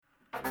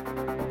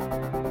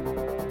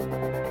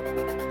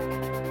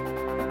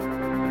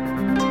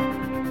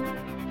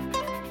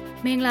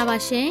မင်္ဂလာပါ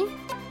ရှင်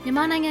မြန်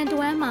မာနိုင်ငံတ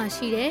ဝမ်းမှာ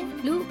ရှိတဲ့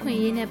လူအခွင့်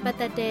အရေးနဲ့ပတ်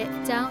သက်တဲ့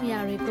အကြောင်းအရာ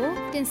တွေကို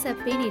တင်ဆက်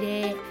ပေးနေ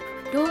တဲ့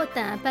ဒို့အတ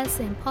န်အပတ်စ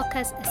ဉ်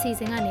podcast အစီအ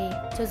စဉ်ကနေ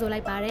ကြိုဆို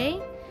လိုက်ပါတယ်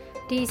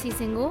ဒီအစီအ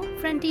စဉ်ကို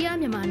Frontier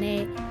မြန်မာ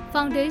နဲ့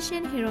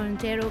Foundation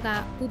Hirondero က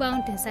ပူးပေါ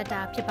င်းတင်ဆက်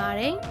တာဖြစ်ပါ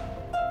တယ်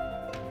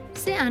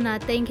စစ်အာဏာ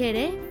သိမ်းခဲ့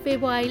တဲ့ဖေ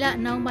ဖော်ဝါရီလ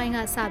နောက်ပိုင်းက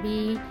စ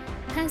ပြီး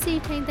ဖမ်း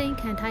ဆီးထိန်းသိမ်း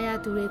ခံထားရ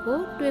သူတွေကို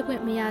တွေ့ခွ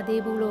င့်မရ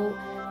သေးဘူးလို့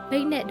ဗိ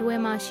တ်နဲ့ဒွဲ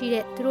မှာရှိ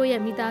တဲ့သူတို့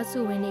ရဲ့မိသားစု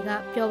ဝင်တွေက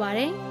ပြောပါတ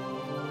ယ်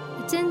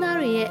အကျဉ်းသား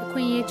တွေရဲ့အခွ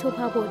င့်အရေးချိုး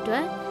ဖောက်ဖို့အတွ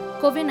က်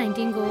COVID-19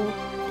 ကို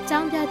အကြော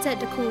င်းပြချက်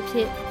တစ်ခုအဖြ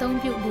စ်အသုံး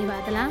ပြုနေပါ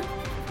သလား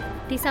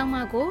ဒီဆောင်မ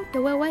ကို The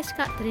West က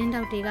သတင်း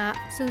တောက်တွေက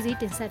စူးစီး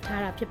တင်ဆက်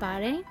ထားတာဖြစ်ပါ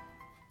တယ်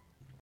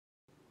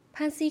ဖ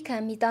န်စီခံ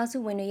မိသားစု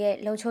ဝင်တွေရဲ့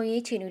လုံခြုံ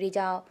ရေးခြေနူတွေ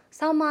ကြောင့်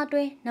ဆောင်းမအတွ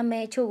င်းနာမ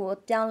ည်အချို့ကို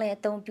ပြောင်းလဲအ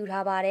သုံးပြု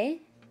ထားပါတယ်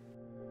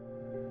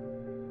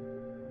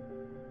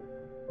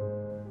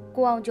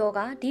ကိုအောင်ကျော်က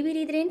DVD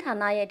သတင်းဌာ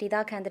နရဲ့ဒေသ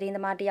ခံသတင်းသ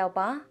မားတစ်ယောက်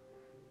ပါ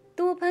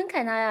သူဖမ်း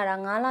ခံရတာ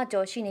9လ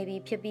ကျော်ရှိနေပြီ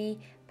ဖြစ်ပြီး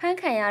ဖမ်း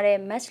ခံရတဲ့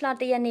မတ်လ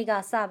1ရက်နေ့က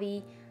စပြီး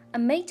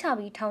အမိန့်ချ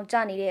ပြီးထောင်ကျ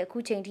နေတဲ့အခု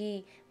ချိန်ထိ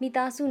မိ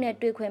သားစုနဲ့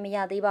တွေ့ခွင့်မရ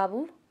သေးပါ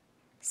ဘူး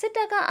စစ်တ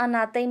ပ်ကအာ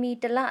ဏာသိမ်းပြီး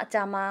တလအ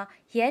ကြာမှာ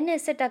ရဲနဲ့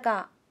စစ်တပ်က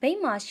ဗိတ်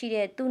မှာရှိ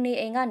တဲ့သူနေ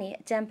အိမ်ကနေ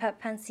အကြမ်းဖက်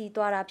ဖမ်းဆီး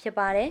သွားတာဖြစ်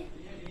ပါတယ်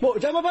။မို့အ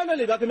ကြမ်းဖက်နဲ့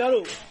လေဗျာခင်ဗျား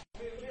တို့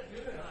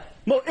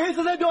။မို့အေးစ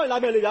စပြောရင်လာ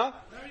မယ်လေဗျာ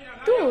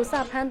။သူ့ကိုစ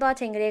ဖမ်းသွား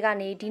ချိန်ကလေးက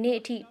နေဒီနေ့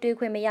အထိတွေ့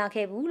ခွင့်မရ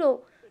ခဲ့ဘူးလို့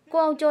ကို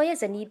အောင်ကျော်ရဲ့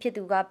ဇနီးဖြစ်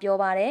သူကပြော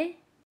ပါတယ်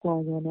။ကိုအော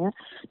င်ကျော်နဲ့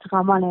ဒီခါ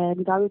မှလည်း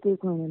မိသားစုတွေ့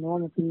ခွင့်လည်းမ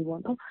ပေးဘူး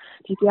ပေါ့နော်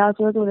။ဒီတရား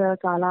စွဲဆိုတဲ့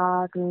ကာလ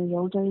အတွင်း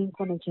ရုံးချင်း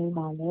9ချင်း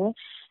မှာလည်း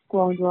ကို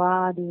အောင်ကျော်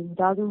ကဒီမိ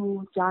သားစု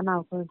ကြားနာ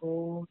ခွင့်ကို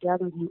တရား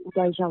သူကြီးဦး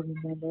တိုက်လျှောက်နေ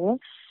တယ်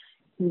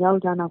ဒီတော့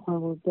ကြားနာခွင့်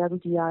ကိုတရားသူ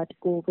ကြီးက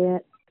ကို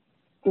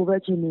ပဲ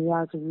ချင်နေရ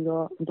ဆိုပြီး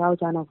တော့ဒီတော့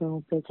ကြားနာခွင့်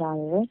ကိုပြချ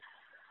တယ်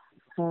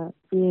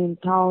ပြင်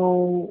ထောင်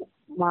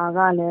မှာက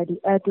လည်းဒီ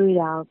အတွေ့အ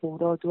ကြုံကို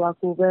တော့သူက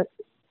ကိုပဲ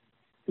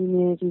ဒီ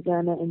နေ့ဒီက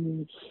နေ့အင်း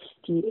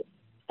ဒီ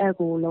အ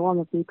ကိုလောကမ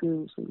ပြေ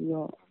ဘူးဆိုပြီး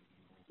တော့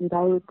ဒီ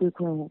တော့တွေ့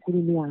ခွင့်ကိုခု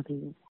မရသေး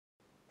ဘူး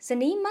ဇ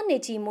နီးမနေ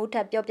ချီမိုးထ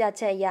ပ်ပြောပြ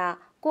ချက်အရ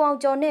ကိုအောင်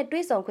ကျော်နဲ့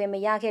တွေ့ဆုံခွင့်မ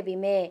ရခဲ့ပေ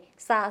မဲ့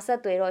စာအဆက်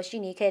အသွယ်တော့ရှိ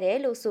နေခဲ့တယ်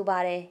လို့ဆိုပါ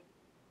တယ်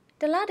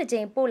တလားတစ်ချိ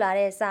န်ပို့လာ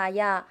တဲ့စာအ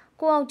ရ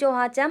ကိုအောင်ကျော်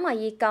ဟာကျမ်းမာ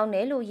ရေးကောင်းတ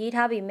ယ်လို့ရေး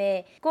ထားပေမဲ့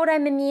ကိုယ်တို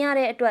င်မမြင်ရ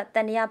တဲ့အတွက်တ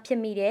န်တရားဖြစ်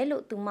မိတယ်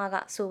လို့သူမက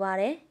ဆိုပါ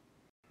တယ်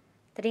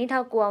သတင်း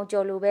ထောက်ကိုအောင်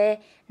ကျော်လိုပဲ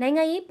နိုင်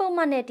ငံရေးပုံ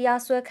မှန်နဲ့တ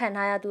ရားစွဲခံ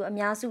ထားရသူအ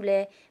များစုလ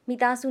ည်းမိ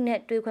သားစုနဲ့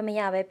တွေ့ခွင့်မ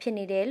ရပဲဖြစ်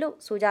နေတယ်လို့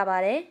ဆိုကြပါ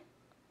တယ်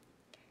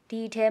ဒီ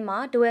အထဲမှာ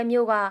ဒွဲ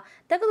မျိုးက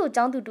တက္ကသိုလ်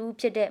ကျောင်းသူတူ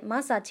ဖြစ်တဲ့မ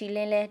ဆာချီလ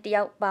င်းလဲတ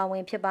ယောက်ပါဝ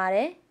င်ဖြစ်ပါတ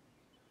ယ်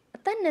အ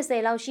သက်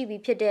20လောက်ရှိပြီ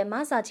ဖြစ်တဲ့မ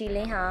ဆာချီလ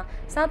င်းဟာ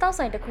စားတောက်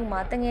ဆိုင်တစ်ခုမှာ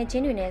တငယ်ချ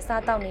င်းတွေနဲ့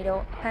စားတောက်နေ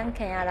တော့ဖမ်း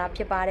ခံရတာ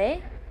ဖြစ်ပါတယ်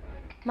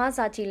မ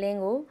ဆာချီလင်း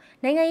ကို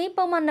နိုင်ငံရေး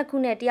ပုံမှန်2ခု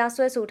နဲ့တရား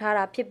စွဲဆိုထား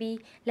တာဖြစ်ပြီး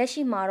လက်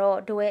ရှိမှာတော့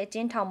ဒွဲအကျ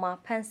ဉ်းထောင်မှာ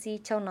ဖမ်းဆီး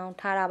ချုပ်နှောင်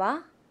ထားတာပါ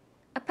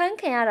အဖမ်း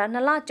ခံရတာ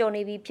2လကျော်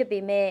နေပြီဖြစ်ပေ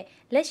မဲ့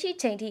လက်ရှိ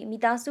ချိန်ထိမိ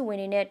သားစုဝင်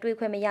တွေနဲ့တွေ့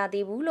ခွင့်မရ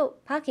သေးဘူးလို့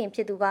ဖခင်ဖြ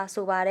စ်သူက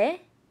ဆိုပါတယ်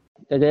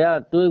တကယ်က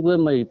တွေးခွ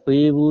င့်မ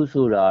ပေးဘူး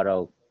ဆိုတာ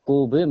တော့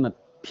ကိုဗစ်မ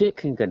ဖြစ်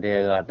ခင်ကတ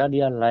ည်းကတတိ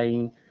ယလို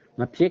င်း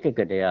မဖြစ်ခင်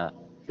ကတည်းက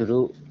သူ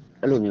တို့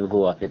အဲ့လိုမျိုး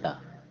ကိုဖြစ်တာ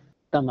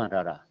တတ်မှတ်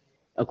ထားတာ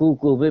အခု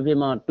ကိုဗစ်ဖြစ်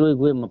မှတွေး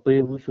ခွင့်မ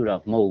ပေးဘူးဆိုတာ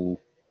မဟုတ်ဘူး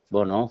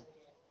ဘောနော်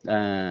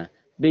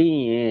ပြီး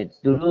ရင်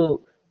သူတို့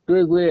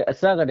တွေးခွင့်အ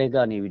စကတည်းက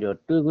နေပြီးတော့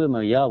တွေးခွင့်မ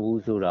ရ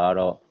ဘူးဆိုတာ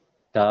တော့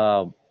ဒါ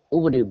ဥ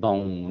ပဒေဘော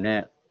င်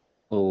နဲ့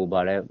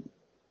ဗာလဲ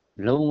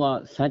လုံးဝ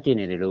စန့်ကျင်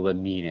နေတယ်လို့ပဲ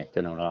မြင်တယ်ကျွ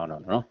န်တော်တော့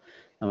နော်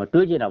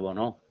တွေးကျင်တာပေါ့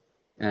နော်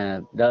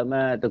ဒါမှ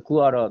တကူ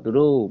ကတော့သူ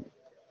တို့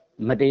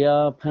မတ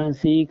ရားဖမ်း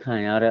ဆီးခံ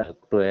ရတဲ့အ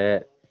တွက်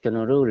ကျွန်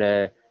တော်တို့လ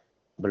ည်း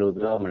ဘယ်လို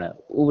ပြောမလဲ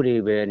ဥပဒေ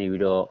ပဲနေ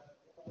ပြီးတော့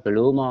ဘယ်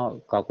လိုမှ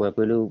ကာကွယ်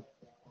ပေးလို့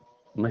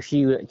မရှိ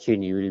တဲ့အခြေ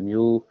အနေ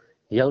မျိုး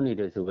ရောက်နေ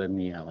တယ်ဆိုပဲ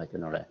မြင်ရပါကျွ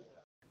န်တော်လည်း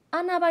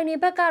အာဏာပိုင်တွေ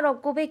ဘက်ကတော့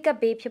ကိုဗစ်ကပ်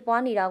ဘေးဖြစ်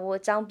ပွားနေတာကို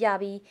အကြောင်းပြ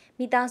ပြီး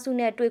မိသားစု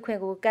နဲ့တွေ့ခွင့်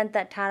ကိုကန့်သ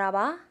တ်ထားတာ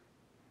ပါ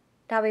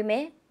ဒါပေ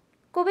မဲ့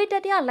ကိုဗစ်တ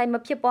တိယလှိုင်းမ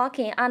ဖြစ်ပွားခ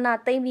င်အာဏာ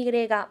သိမ်းပြီးကတ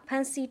ည်းကဖ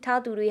မ်းဆီး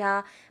ထားသူတွေဟာ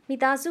မိ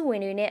သားစုဝ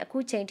င်တွေနဲ့အခု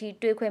ချိန်ထိ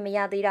တွေ့ခွင့်မရ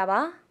သေးတာ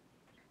ပါ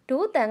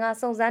ဒို့အတန်က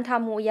စုံစမ်း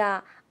ထားမှုအရ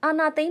အာ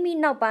ဏာသိမ်းပြီး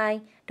နောက်ပိုင်း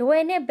ဒဝဲ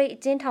နဲ့ဗိတ်အ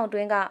ကျဉ်းထောင်တွ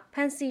င်းကဖ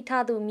မ်းဆီး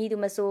ထားသူမည်သူ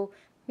မဆို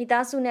မိ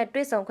သားစုနဲ့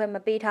တွေ့ဆုံခွင့်မ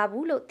ပေးထား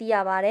ဘူးလို့သိရ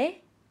ပါတယ်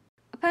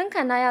အဖမ်း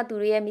ခံရသူ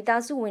တွေရဲ့မိ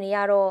သားစုဝင်တွေက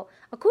တော့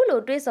အခုလို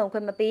တွေ့ဆုံခွ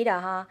င့်မပေးတာ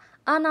ဟာ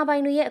အာဏာပို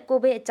င်တွေရဲ့ကို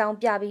ဗစ်အကြောင်း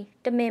ပြပြီး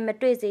တမင်မ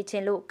တွေ့စေချ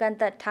င်လို့ကန့်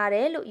သတ်ထားတ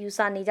ယ်လို့ယူဆ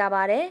နေကြ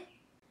ပါတယ်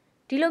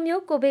ဒီလို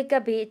မျိုးကိုဗစ်က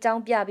ပ်ဘေးအကြော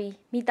င်းပြပြီး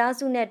မိသား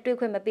စုနဲ့တွေ့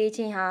ခွင့်မပေးခြ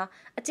င်းဟာ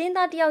အကျဉ်း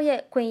သားတယောက်ရဲ့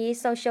ခွင့်ရေး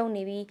ဆုံးရှုံး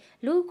နေပြီး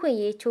လူခွင့်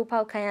ရေးချိုး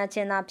ဖောက်ခံရခြ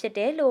င်းသာဖြစ်တ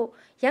ယ်လို့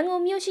ရန်ကု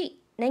န်မြို့ရှိ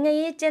နိုင်ငံ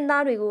ရေးကျဉ်း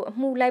သားတွေကိုအ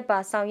မှုလိုက်ပါ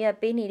ဆောင်ရွက်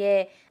ပေးနေ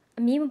တဲ့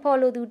အမည်မဖော်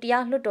လိုသူတ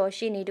ရားလွှတ်တော်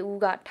ရှေ့နေတူ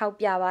ကထောက်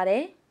ပြပါတ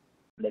ယ်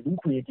လူ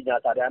ခွင့်ရေးကြီး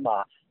စာတမ်းမှာ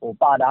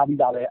ပါထားပြီး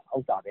သားပဲအော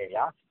က်စာပဲ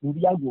ဗျာလူတ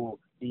ယောက်ကို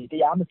ဒီတ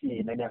ရားမစီရ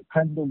င်နိုင်တဲ့ဖ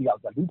မ်းလို့မရ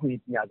ဘူးလူခွင့်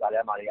ရေးကြီးစာတ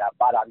မ်းမှာတွေက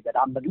ပါထားပြီးသား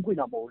ဒါလူခွင့်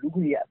တော့မဟုတ်လူခွ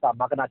င့်ရေးအစာ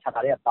မကနာချတာ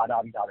တွေကပါ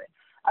ထားပြီးသားပဲ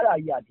အဲ့ဒါ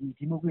ကြီးက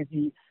ဒီမိုကရေ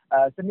စီ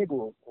စနစ်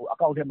ကိုအ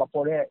ကောင့်ထဲမှာ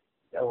ပေါ်တဲ့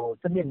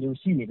စနစ်မျိုး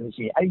ရှိနေလို့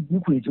ရှိရင်အဲ့ဒီလူ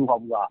ခွင့်ချိုးဖော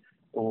က်မှုက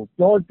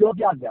ပြော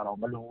ပြကြတော့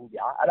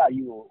မလို့ဗျာ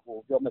အဲ့ဒါကြီးကို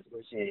ပြောမယ်ဆို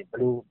လို့ရှိရင်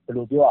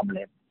ဘယ်လိုပြောရမ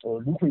လဲ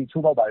လူ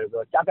ခွေချိုး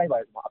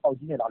ပေါက်ပါလို့ပြောကြားကြိုက်ပါလို့အ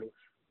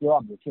ပေါက်ကြီးနေတာလို့ပြောရ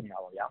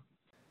မလို့ဖြစ်နေတာပေါ့ဗျာ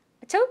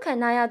အချုပ်ခံ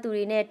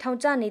ရသူတွေနဲ့ထောင်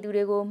ကျနေသူ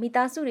တွေကိုမိ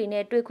သားစုတွေ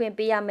နဲ့တွေ့ခွင့်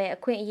ပေးရမယ်အ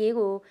ခွင့်အ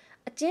ရေးကို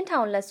အကျဉ်း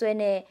ထောင်လက်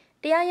ဆွဲနဲ့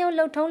တရားရုံး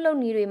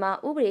လှုပ်ထုံးလုပ်နည်းတွေ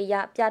မှာဥပဒေအ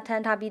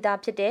ရပြဋ္ဌာန်းထားပြီးသား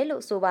ဖြစ်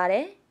တယ်လို့ဆိုပါ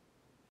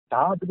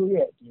တယ်ဒါကသူတို့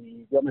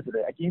ရဲ့ဒီပြောမယ်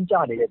ဆိုတော့အကျ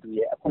ဉ်းကျနေတဲ့သူ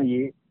ရဲ့အခွင့်အ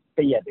ရေးတ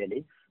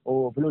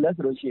ရက်ပဲလေဘယ်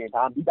လိုလဲဆိုလို့ရှိရင်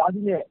ဒါမိ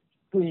သားစုနဲ့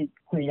တွေ့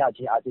ခွင့်ရခြ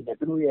င်းအပြင်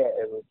သူတို့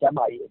ရဲ့ကျန်း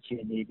မာရေးအ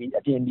ခြေအနေပြီး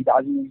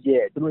အပြင်မိသားစု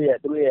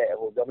ရဲ့သူတို့ရဲ့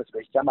ပြောမယ်ဆို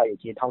လို့ကျန်းမာရေး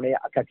အခြေထောင်တဲ့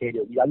အခက်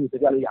အခဲတွေမိ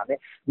သားစုပြောပြလို့ရ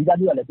မယ်မိသား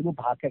စုကလ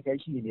ည်းသူတို့ဘာအခက်အခဲ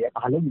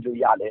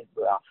ရှိနေလဲဘာလုပ်လို့ရလဲ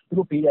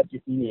ဆိုတာသူတို့ပေးတဲ့ပ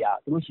စ္စည်းတွေက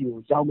သူတို့ရှိကို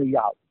ရောက်မ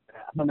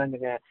ရအမှန်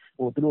တကယ်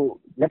သူတို့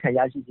လက်ခံရ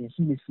ရှိခြင်း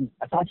ရှိမ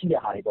ရှိအစားရှိ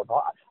တဲ့ဟာတွေပေါ့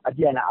နော်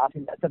အပြန်လာအားဖြ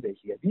င့်အဆက်တွေ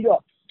ရှိတယ်ပြီးတော့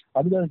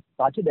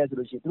ဘာဖြစ်လဲ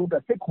ဆိုလို့ရှိရင်သူတို့အတွ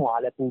က်စိတ်ခွန်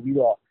အားလ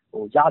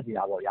ည်းပို့ပြီးတော့ရစီတာ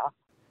ပေါ့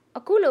ဗျာအ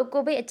ခု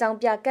လိုကိုဗစ်အကြော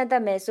င်းပြကန့်သ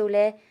က်မယ်ဆို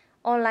လဲ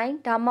online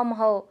ဒါမှ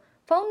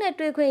မဟုတ်ဖုန်း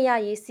နဲ့တွေ့ခွင့်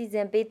ရရေးစီ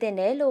စဉ်ပေး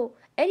တဲ့တယ်လို့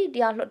အဲ့ဒီတ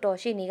ရားလွှတ်တော်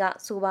ရှိနေက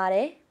ဆိုပါတ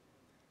ယ်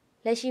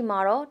လက်ရှိ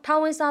မှာတော့ထော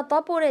င်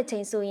ဝင်စာသွားပို့တဲ့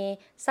ချိန်ဆို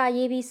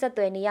ရင်စာရေးပြီး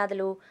ဆက်သွယ်နေရ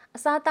တယ်လို့အ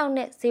စားတောက်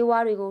နဲ့ဈေး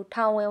ဝါးတွေ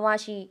ကိုထောင်ဝင်ဝ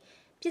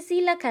ရှိပစ္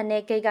စည်း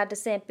လက်ခံတဲ့ဂိတ်ကတ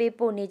ဆင့်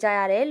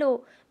ပေးပို့နေကြရ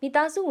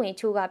တယ်လို့မိသားစု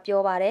ဝင်ချို့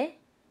ကပြောပါတ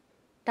ယ်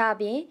ဒါ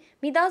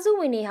အပြင်မိသားစု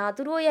ဝင်တွေဟာ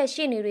သူတို့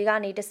ရဲ့ရှေ့နေတွေ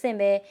ကနေတဆင့်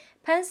ပဲ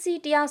ဖမ်း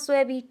ဆီးတ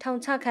ရားစွဲပြီး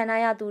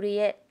ထောင်ချခံရသူ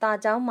တွေရဲ့တာ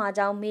ကြော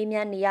င်းမာကြောင်း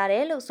မေးမြန်းနေရတယ်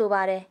လို့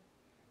ဆိုပါတယ်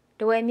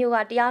ဒဝဲမျိုး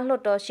ကတရားလွှ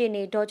တ်တော်ရှေ့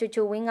နေဒေါ်ချို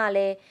ချိုဝင်းကလ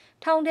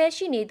ည်းထောင်ထဲ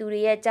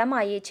ရှိနေသူတွေရဲ့ကျန်း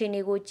မာရေးအခြေအ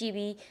နေကိုကြည့်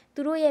ပြီး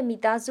သူတို့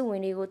ရဲ့မိသားစု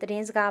ဝင်တွေကိုသ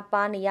တင်းစကား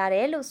ပါနေရတ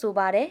ယ်လို့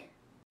ဆိုပါတယ်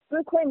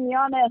တွေ့ခွင့်မ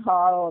ရတဲ့ဟာ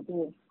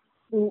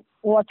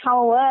တော့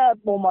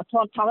ထောင်ဝဲပုံ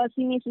မှာထောင်ဝဲ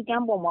စီမီစီ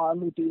ကံပုံမှာ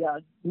လူတည်တ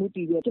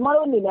ယ်ကျ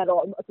မတို့အနေ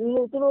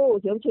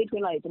နဲ့တော့သူတို့ရုပ်ချိတ်ထွ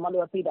င်းလိုက်ကျ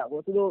မတို့ကသိတာ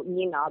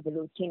ကိုသူတို့မြင်တာဘယ်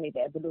လိုချင်းနေ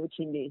တယ်ဘယ်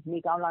လိုချင်းနေ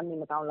နေကောင်း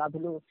လားနေမကောင်းလားဘယ်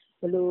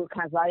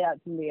လိုခံစား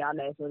ရနေရ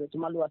လဲ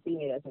ဆိုတော့ကျမတို့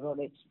ကသိနေတယ်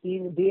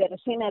ဆိုတော့လေဒီရ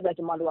တဲ့ဆင်းနဲ့ပဲ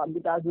ကျမတို့ကမိ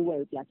သားစုဝ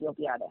င်ပြန်ပြောပြ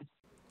ရတယ်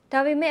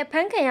ဒါပေမဲ့အ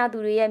ဖမ်းခံ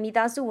ရသူတွေ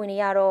ရဲ့မိသားစုဝင်တွေ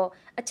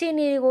ကတော့အခြေအ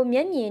နေတွေကိုမျ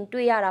က်မြင်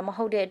တွေ့ရတာမ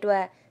ဟုတ်တဲ့အတွ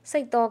က်စိ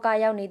တ်သောက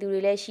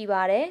ရောက်နေသူတွေလည်း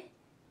ရှိပါတယ်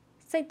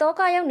စိတ်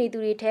သောက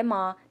ရောက်နေသူတွေထဲ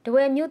မှာဒ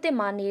ဝဲမြို့တစ်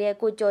မှာနေတဲ့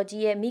ကိုကျော်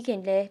ကြီးရဲ့မိခ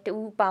င်လည်းတူ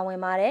ပါ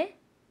ဝင်ပါတယ်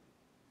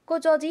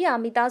ကိုကျော်ကြီးဟာ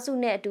မိ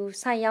သားစုနဲ့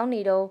အတူဆိုင်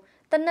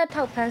ရောက်နေတော့တ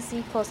နက်ထောက်ဖမ်း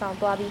ဆီးခေါ်ဆောင်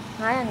သွားပြီး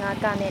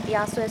905ကနဲ့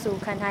တရားစွဲဆို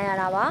ခံထားရ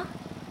တာပါ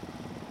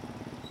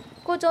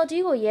ကိုကျော်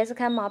ကြီးကိုရဲစ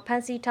ခန်းမှာဖ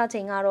မ်းဆီးထားချိ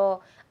န်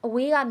ကတော့အ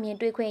ဝေးကမြင်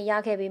တွေ့ခွ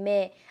င့်ရ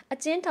ခဲ့ပေမဲ့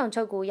အကျဉ်း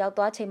ထောင်ချုပ်ကိုရောက်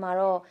သွားချိန်မှာ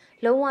တော့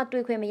လုံး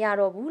ဝတွေ့ခွင့်မရ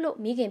တော့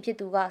ဘူးလို့မိခင်ဖြစ်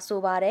သူကဆို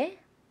ပါ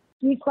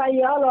တယ်ဒီခွာ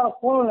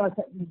ရတော့ကော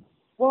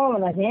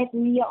င်းလာတယ်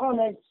ဒီရအောင်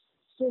လဲ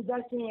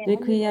တွေ့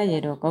ခွင့်ရ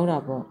ရတော့ကော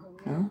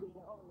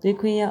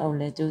င်းတာပေါ့နော်တွေ့ခွင့်ရအောင်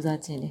လဲစူးစ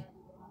မ်းခြင်းလေ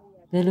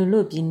ဘယ်လို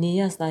လုပ်ပြီးနေ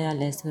ရစား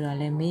ရလဲဆိုတာ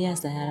လဲမေးရ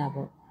စားရတာ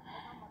ပေါ့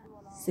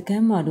စက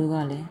မ်းမာတို့က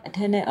လည်းအထ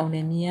က်နဲ့အောင်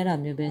နဲ့မြင်ရတာ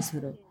မျိုးပဲဆို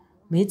တော့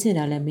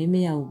မေးချင်တာလဲမေး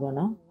မရ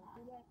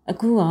ဘူးပေါ့နော်အ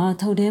ခု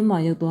ကထောက်ထဲ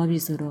မှာရုပ်သွားပြီ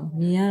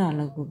ဆိုတော့မြင်ရတာ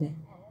လို့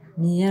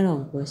ကိုပဲမြင်ရတော့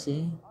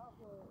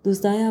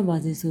ဘူးပေါ့ရှင်သူစား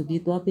ရပါစေဆို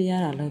ပြီးသွားပေးရ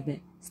တာလို့ပဲ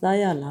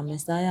စားရလားမ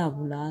စားရ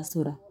ဘူးလား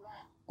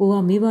ဆိုတာကို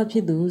ကမိဘဖြ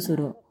စ်သူ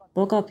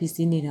ဆိုတော့တော့ကဖြစ်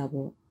စီနေတာ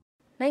ပေါ့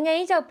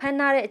နိုင်ငံရေးကြောင့်ဖ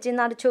မ်းထားတဲ့အကျ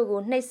ဉ်းသားတချို့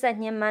ကိုနှိပ်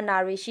စက်ညှဉ်းပန်းတာ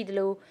တွေရှိ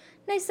သလို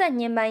နှိပ်စက်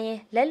ညှဉ်းပန်းရင်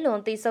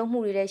လက်လွန်သေဆုံးမှု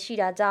တွေလည်းရှိ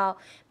တာကြော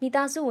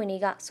င့်မိသားစုဝင်တွေ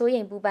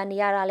ကစိုးရိမ်ပူပန်နေ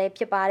ရတာလ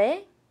ည်းဖြစ်ပါတယ်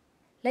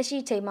။လက်ရှိ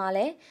ချိန်မှာ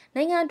လည်း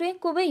နိုင်ငံတွင်း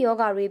ကိုဗစ်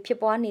ရောဂါတွေဖြစ်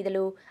ပွားနေ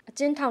သလို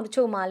အကျဉ်းထောင်တ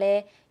ချို့မှာ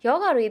လည်း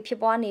ရောဂါတွေဖြစ်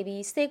ပွားနေ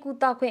ပြီး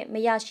ဆေးကုသခွင့်မ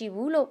ရရှိ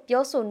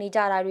ဘူးလို့ပြောဆိုနေကြ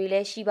တာတွေလ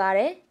ည်းရှိပါ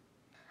တယ်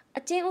။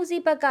အကျဉ်းဦး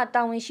စီးဘက်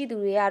ကတာဝန်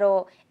ရှိသူတွေ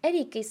ကတော့အဲ့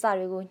ဒီကိစ္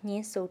စတွေ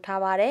ကိုညှင်းဆိုထား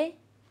ပါတယ်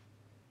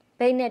။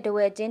ဘိန်းနဲ့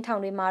တဝဲကျင်း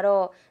ထောင်တွေ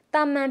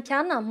မှာတော့တာမန်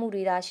ဖျားနာ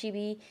မှုတွေသာ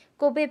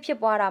ရှိပြီးကို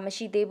ဗစ်ဖြစ်ပွားတာမ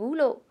ရှိသေး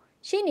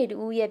ဘူးလို့ရှင်းနေတူ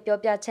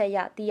ရဲ့ပြောပြချက်အ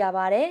ရသိရ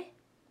ပါတယ်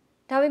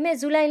။ဒါပေ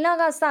မဲ့ဇူလိုင်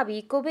လက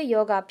စပြီးကို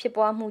ဗစ်ရောဂါဖြစ်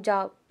ပွား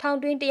မှုကြောင့်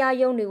ထောင်တွင်းတရား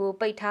ရုံးတွေကို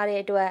ပိတ်ထားတဲ့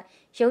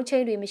အတွက်ရုံးချိ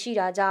န်တွေမ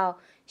ရှိတာကြောင့်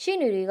ရှ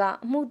င်းနေတွေ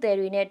ကအမှုသည်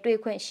တွေနဲ့တွေ့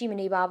ခွင့်ရှိ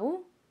မနေပါဘူး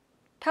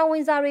။ထောင်ဝ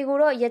င်စာတွေကို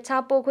တော့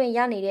ရချပို့ခွင့်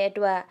ရနေတဲ့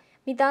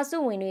အတွက်မိသားစု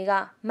ဝင်တွေက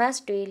mask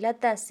တွေလက်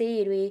သက်ဆေး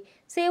ရည်တွေ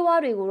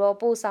ဆေးဝါးတွေကိုတော့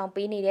ပို့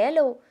ဆောင်ပေးနေ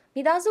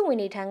တယ်လို့မိသားစု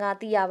ဝင်တွေထံ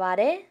ကသိရပါ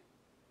တယ်။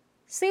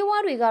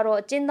ဆေးဝါးတွေကတော့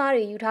အကျဉ်း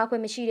သားတွေယူ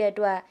ထားခွင့်မရှိတဲ့အ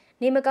တွက်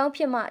နေမကော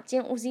င်းဖြစ်မှအကျ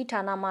ဉ်းဦးစီးဌာ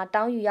နမှာ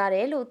တောင်းယူရတ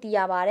ယ်လို့သိ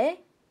ရပါတယ်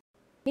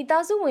။မိ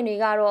သားစုဝင်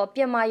တွေကတော့ပြ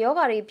င်မာ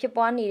ယောဂါတွေဖြစ်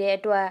ပွားနေ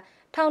တဲ့အတွက်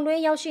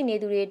ထောင်တွင်းရောက်ရှိနေ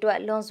သူတွေအတွက်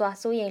လွန်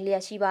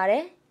စွာစိုးရိမ်လျက်ရှိပါတယ်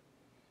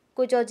။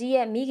ကိုကျော်ကြီး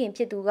ရဲ့မိခင်ဖြ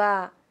စ်သူ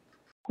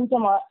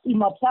ကခုကျမ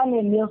အမဖျားနေ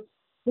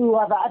မျိုးသူက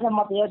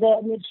အဲ့ဒါမှပြောတဲ့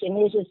မြစ်ရှင်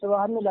နေ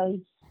ဆိုတော့ဟမ်းလိုက်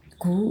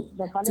ခု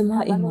ကျ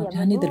မအိမ်မှာ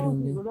ဖျားနေ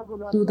တယ်လို့မျိုး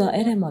သူ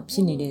ကအဲ့ဒါမှဖြ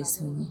စ်နေ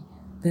တယ်ဆို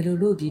ရင်ဘယ်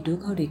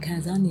လိုလုပ်ပြီးဒုက္ခ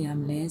တွေခံစားနေ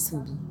ရမလဲ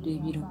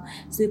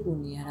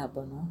ဆိုပြီးတွေးပြီးတော့စိတ်ပူနေရတာ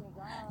ပေါ့နော်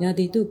။ရာ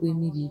သီတုပ်ကွေး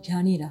မိပြီး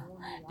ဖျားနေတာ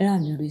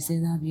အဲ့ဒါမျိုးတွေစ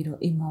ဉ်းစားပြီးတော့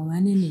အိမ်မှာဝ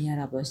မ်းနေရ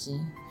တာပေါ့ရှ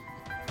င်။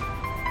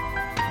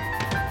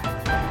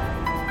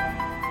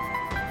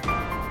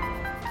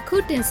ခု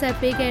တင်ဆက်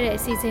ပေးခဲ့တဲ့အ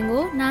စီအစဉ်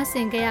ကိုနား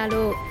ဆင်ကြရ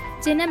လို့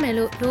ကျင်းနေမယ်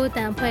လို့ဒို့အတ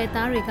န်ဖွဲ့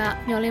သားတွေ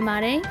ကမျှော်လ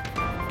င့်ပါတယ်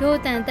။ဒို့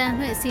အတန်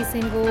တန်လှည့်အစီအ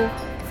စဉ်ကို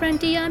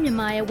Frontier မြန်မာ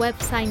ရဲ့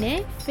website နဲ့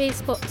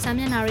Facebook စာမျ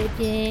က်နှာတွေ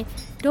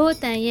အပြင်ဒို့အ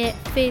တန်ရဲ့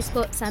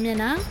Facebook စာမျက်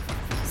နှာ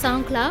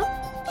SoundCloud,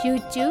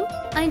 YouTube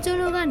အိုင်ကျို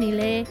လိုကနေ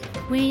လည်း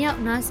ဝင်ရောက်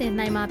နားဆင်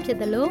နိုင်မှာဖြစ်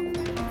တယ်လို့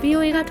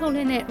VOA ကထုတ်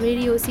လွှင့်တဲ့ရေ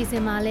ဒီယိုအစီအစ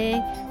ဉ်မှာလည်း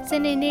စ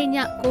နေနေ့ည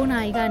9:00နာ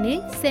ရီကနေ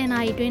10:00နာ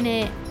ရီတွင်း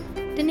နဲ့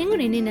တနင်္ဂ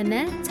နွေနေ့နန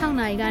က်6:00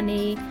နာရီက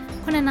နေ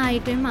9:00နာရီ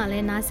တွင်းမှာလ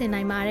ည်းနားဆင်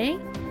နိုင်ပါတယ်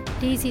။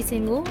ဒီအစီအစ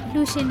ဉ်ကိုအ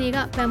လှူရှင်တွေက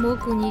ပံ့ပိုး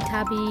ကူညီ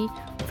ထားပြီး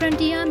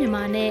Frontier မြန်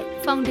မာနဲ့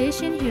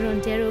Foundation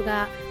Hirondero က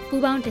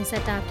ပူးပေါင်းတင်ဆ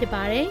က်တာဖြစ်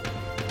ပါတယ်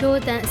။ဒို့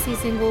အတန်အစီ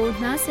အစဉ်ကို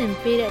နားဆင်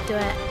ပေးတဲ့အတွ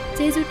က်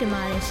ကျေးဇူးတင်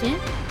ပါတယ်ရှင်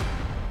။